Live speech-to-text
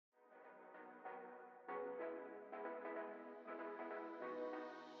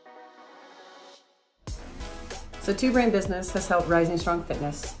So Two Brain Business has helped Rising Strong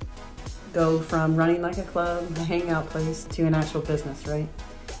Fitness go from running like a club, a hangout place, to an actual business, right?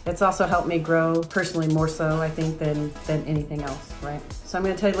 It's also helped me grow personally more so, I think, than anything else, right? So I'm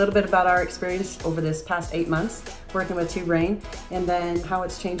going to tell you a little bit about our experience over this past 8 months working with Two Brain, and then how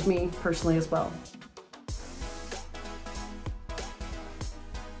it's changed me personally as well.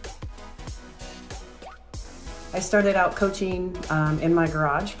 I started out coaching in my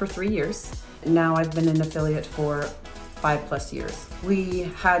garage for 3 years. Now I've been an affiliate for 5+ years.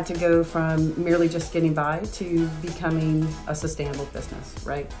 We had to go from merely just getting by to becoming a sustainable business,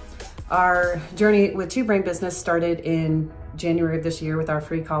 right? Our journey with Two Brain Business started in January of this year with our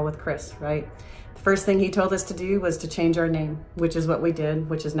free call with Chris, right? The first thing he told us to do was to change our name, which is what we did,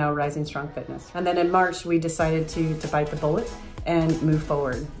 which is now Rising Strong Fitness. And then in March, we decided to bite the bullet and move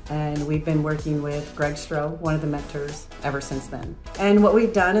forward. And we've been working with Greg Stroh, one of the mentors, ever since then. And what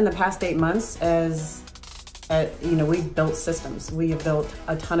we've done in the past 8 months is, we've built systems. We have built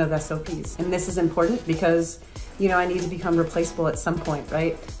a ton of SOPs. And this is important because, I need to become replaceable at some point,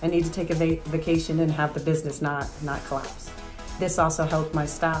 right? I need to take a vacation and have the business not collapse. This also helped my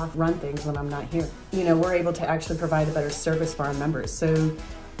staff run things when I'm not here. We're able to actually provide a better service for our members. So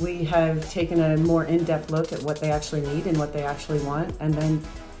we have taken a more in-depth look at what they actually need and what they actually want, and then,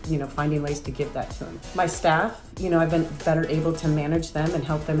 finding ways to give that to them. My staff, I've been better able to manage them and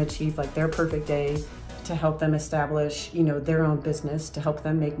help them achieve like their perfect day, to help them establish, their own business, to help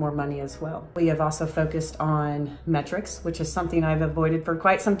them make more money as well. We have also focused on metrics, which is something I've avoided for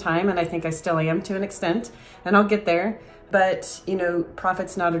quite some time, and I think I still am to an extent, and I'll get there. But,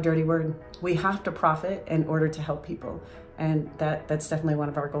 profit's not a dirty word. We have to profit in order to help people. And that's definitely one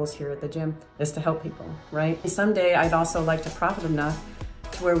of our goals here at the gym, is to help people, right? Someday I'd also like to profit enough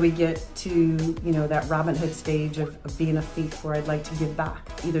to where we get to, that Robin Hood stage of being a thief, where I'd like to give back,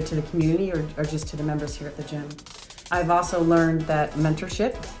 either to the community or just to the members here at the gym. I've also learned that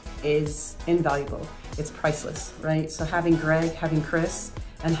mentorship is invaluable. It's priceless, right? So having Greg, having Chris,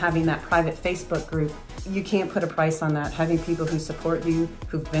 and having that private Facebook group, you can't put a price on that. Having people who support you,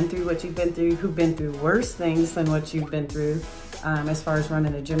 who've been through what you've been through, who've been through worse things than what you've been through, as far as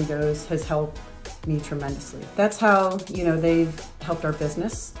running a gym goes, has helped me tremendously. That's how, they've helped our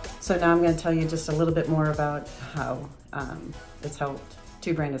business. So now I'm gonna tell you just a little bit more about how it's helped.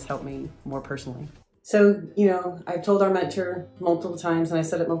 Two Brain has helped me more personally. So, I've told our mentor multiple times, and I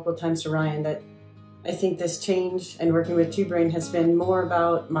said it multiple times to Ryan, that I think this change and working with Two Brain has been more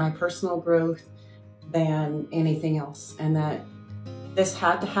about my personal growth than anything else, and that this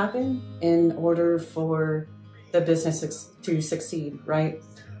had to happen in order for the business to succeed, right?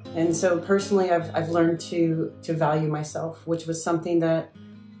 And so personally, I've learned to value myself, which was something that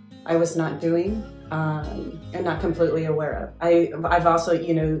I was not doing and not completely aware of. I've also,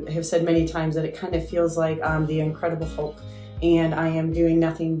 have said many times that it kind of feels like I'm the Incredible Hulk, and I am doing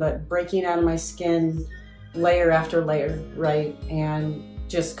nothing but breaking out of my skin layer after layer, right? And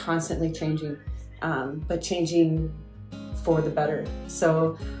just constantly changing, but changing for the better.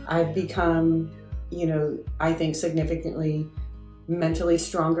 So I've become, I think significantly mentally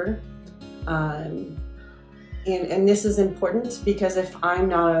stronger. And this is important because if I'm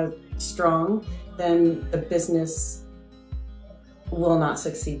not strong, then the business will not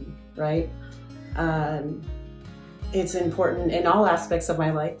succeed, right? It's important in all aspects of my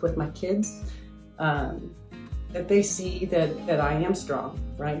life with my kids, that they see that I am strong,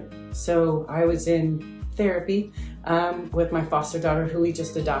 right? So I was in therapy with my foster daughter, who we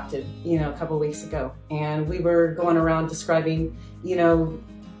just adopted, a couple weeks ago. And we were going around describing,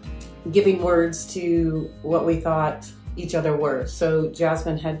 giving words to what we thought each other were. So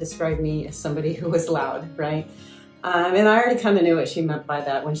Jasmine had described me as somebody who was loud, right? And I already kind of knew what she meant by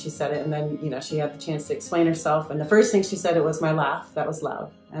that when she said it. And then, she had the chance to explain herself. And the first thing she said, it was my laugh that was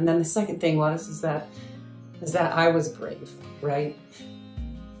loud. And then the second thing is that I was brave, right?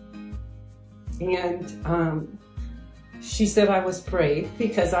 And she said I was brave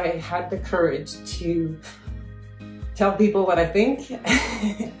because I had the courage to tell people what I think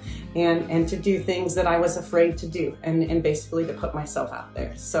and to do things that I was afraid to do, and basically to put myself out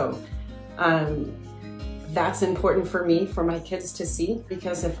there. So that's important for me, for my kids to see,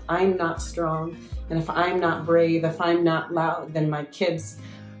 because if I'm not strong and if I'm not brave, if I'm not loud, then my kids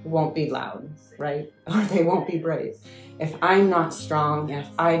won't be loud, right? Or they won't be brave. If I'm not strong and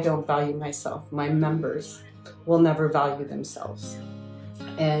if I don't value myself, my members will never value themselves.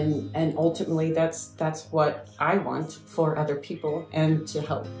 And ultimately that's what I want for other people, and to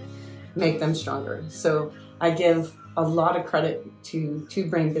help make them stronger. So I give a lot of credit to Two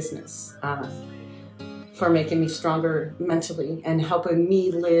Brain Business for making me stronger mentally and helping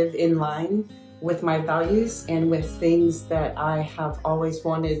me live in line with my values and with things that I have always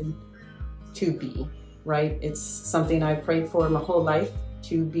wanted to be, right? It's something I've prayed for my whole life,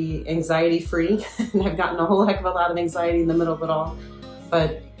 to be anxiety-free. And I've gotten a whole heck of a lot of anxiety in the middle of it all,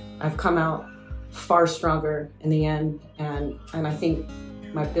 but I've come out far stronger in the end, and I think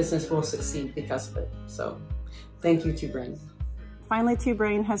my business will succeed because of it. So thank you, Two Brain. Finally, Two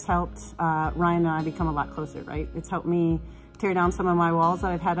Brain has helped Ryan and I become a lot closer, right? It's helped me tear down some of my walls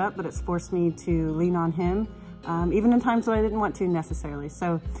that I've had up, but it's forced me to lean on him, even in times that I didn't want to necessarily.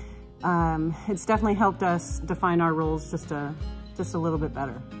 So it's definitely helped us define our roles just a little bit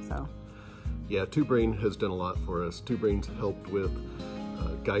better. So yeah, Two Brain has done a lot for us. Two Brain's helped with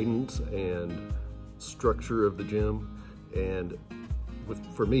guidance and structure of the gym, and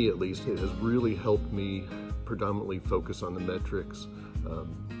for me at least, it has really helped me predominantly focus on the metrics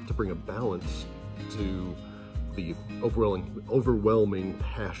to bring a balance to the overwhelming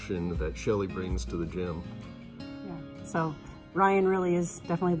passion that Shelly brings to the gym. Yeah, so Ryan really is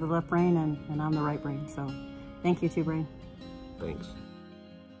definitely the left brain, and I'm the right brain. So thank you, Two Brain. Thanks.